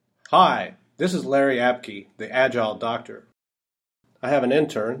Hi, this is Larry Apke, the Agile Doctor. I have an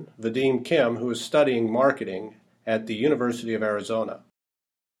intern, Vadim Kim, who is studying marketing at the University of Arizona.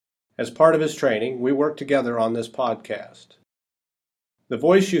 As part of his training, we work together on this podcast. The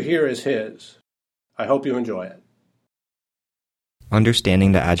voice you hear is his. I hope you enjoy it.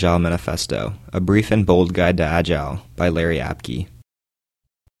 Understanding the Agile Manifesto, a brief and bold guide to Agile by Larry Apke.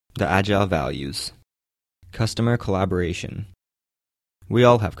 The Agile Values. Customer collaboration. We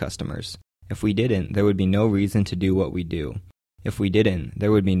all have customers. If we didn't, there would be no reason to do what we do. If we didn't,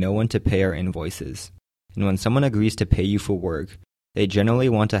 there would be no one to pay our invoices. And when someone agrees to pay you for work, they generally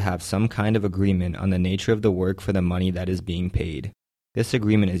want to have some kind of agreement on the nature of the work for the money that is being paid. This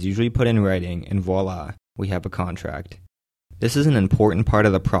agreement is usually put in writing, and voila, we have a contract. This is an important part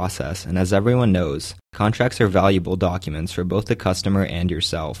of the process, and as everyone knows, contracts are valuable documents for both the customer and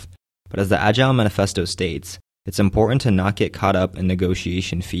yourself. But as the Agile Manifesto states, it's important to not get caught up in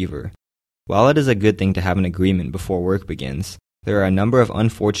negotiation fever. While it is a good thing to have an agreement before work begins, there are a number of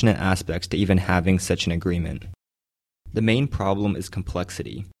unfortunate aspects to even having such an agreement. The main problem is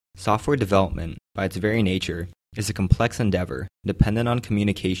complexity. Software development, by its very nature, is a complex endeavor, dependent on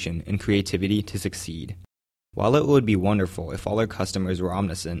communication and creativity to succeed. While it would be wonderful if all our customers were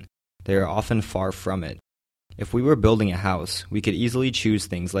omniscient, they are often far from it. If we were building a house, we could easily choose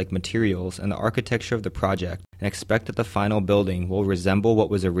things like materials and the architecture of the project and expect that the final building will resemble what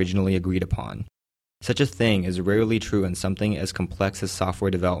was originally agreed upon. Such a thing is rarely true in something as complex as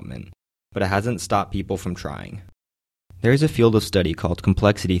software development, but it hasn't stopped people from trying. There is a field of study called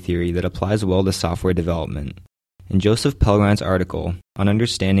complexity theory that applies well to software development. In Joseph Pelgrind's article on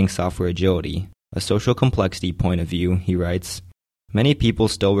understanding software agility, a social complexity point of view, he writes, "Many people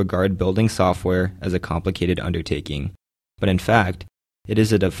still regard building software as a complicated undertaking, but in fact, it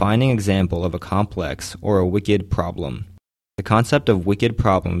is a defining example of a complex or a wicked problem." The concept of wicked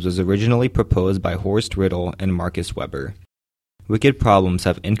problems was originally proposed by Horst Rittel and Marcus Weber. Wicked problems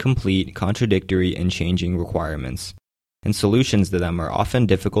have incomplete, contradictory, and changing requirements, and solutions to them are often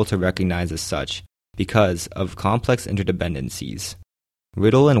difficult to recognize as such because of complex interdependencies.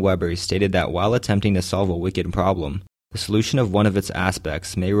 Rittel and Weber stated that while attempting to solve a wicked problem, the solution of one of its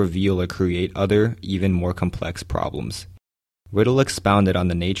aspects may reveal or create other, even more complex problems. Rittel expounded on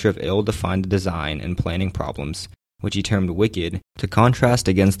the nature of ill-defined design and planning problems, which he termed wicked, to contrast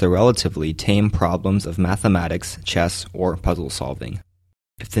against the relatively tame problems of mathematics, chess, or puzzle solving.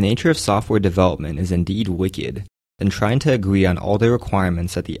 If the nature of software development is indeed wicked, then trying to agree on all the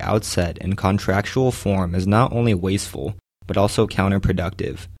requirements at the outset in contractual form is not only wasteful, but also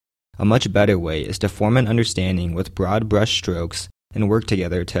counterproductive. A much better way is to form an understanding with broad brush strokes and work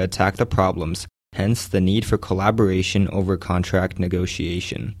together to attack the problems, hence the need for collaboration over contract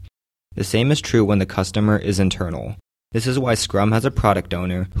negotiation. The same is true when the customer is internal. This is why Scrum has a product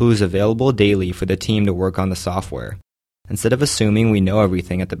owner who is available daily for the team to work on the software. Instead of assuming we know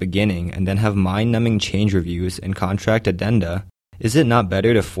everything at the beginning and then have mind-numbing change reviews and contract addenda, is it not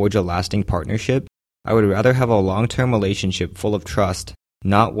better to forge a lasting partnership? I would rather have a long-term relationship full of trust,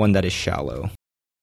 not one that is shallow.